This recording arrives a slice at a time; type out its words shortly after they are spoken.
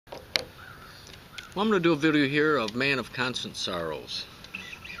Well, I'm going to do a video here of Man of Constant Sorrows.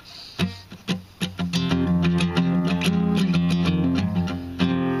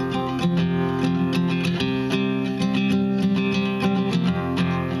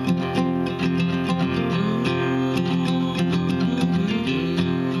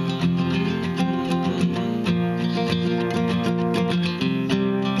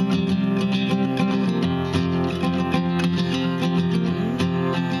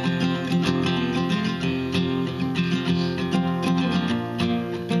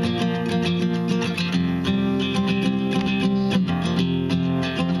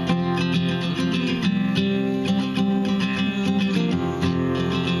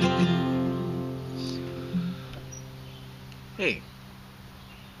 Hey,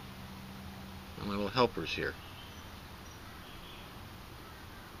 my little helpers here.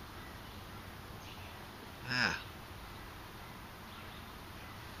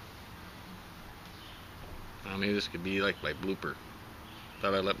 Maybe this could be like my blooper.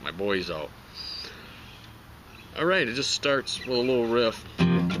 Thought I'd let my boys out. Alright, it just starts with a little riff.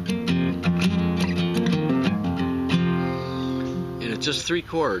 And it's just 3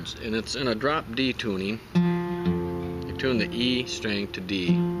 chords, and it's in a drop D tuning. You tune the E string to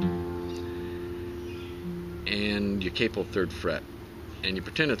D, and you capo 3rd fret, and you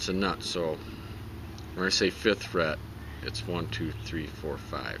pretend it's a nut. So when I say 5th fret, it's 1, 2, 3, 4,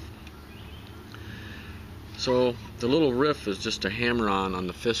 5. So the little riff is just a hammer on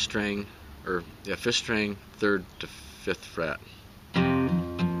the 5th string, or 5th string, 3rd to 5th fret.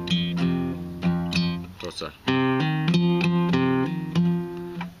 So it's a, then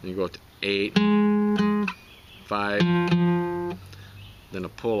you go to 8, 5, then a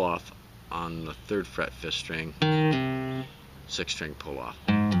pull off on the 3rd fret 5th string, 6th string pull off,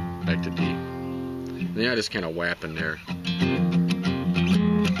 back to D. And then I just kind of whap in there.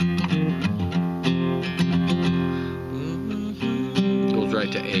 Goes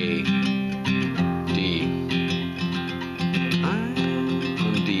right to A, D, on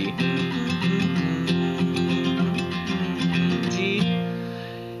D, G.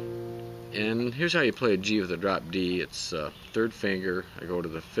 And here's how you play a G with a drop D. It's 3rd finger. I go to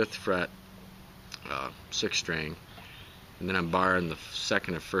the 5th fret, 6th string, and then I'm barring the 2nd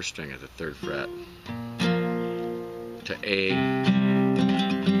and 1st string at the 3rd fret to A.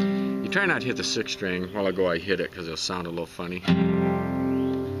 You try not to hit the 6th string. While I go, I hit it because it'll sound a little funny.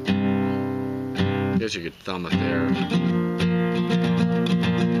 Guess you could thumb it there.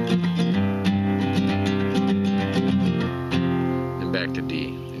 And back to D.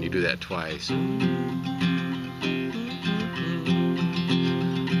 And you do that twice. G,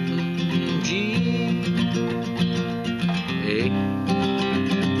 A,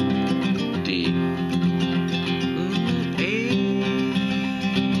 D, A,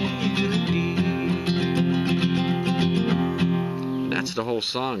 D. And that's the whole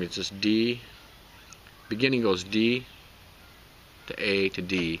song. It's just D. Beginning goes D to A to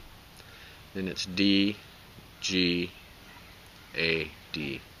D. Then it's D, G, A,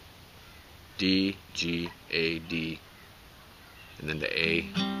 D. D, G, A, D. And then the A.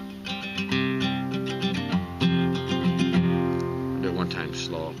 Do it one time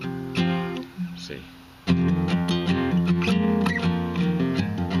slow. See.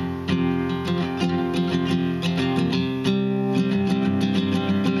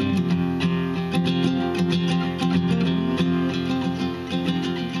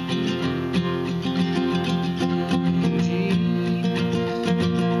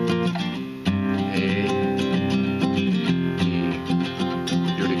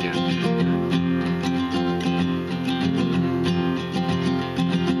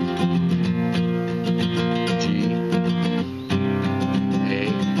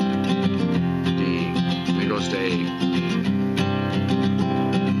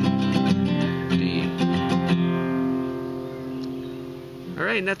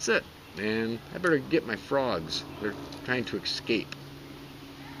 Alright, and that's it. And I better get my frogs. They're trying to escape.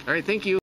 Alright, thank you.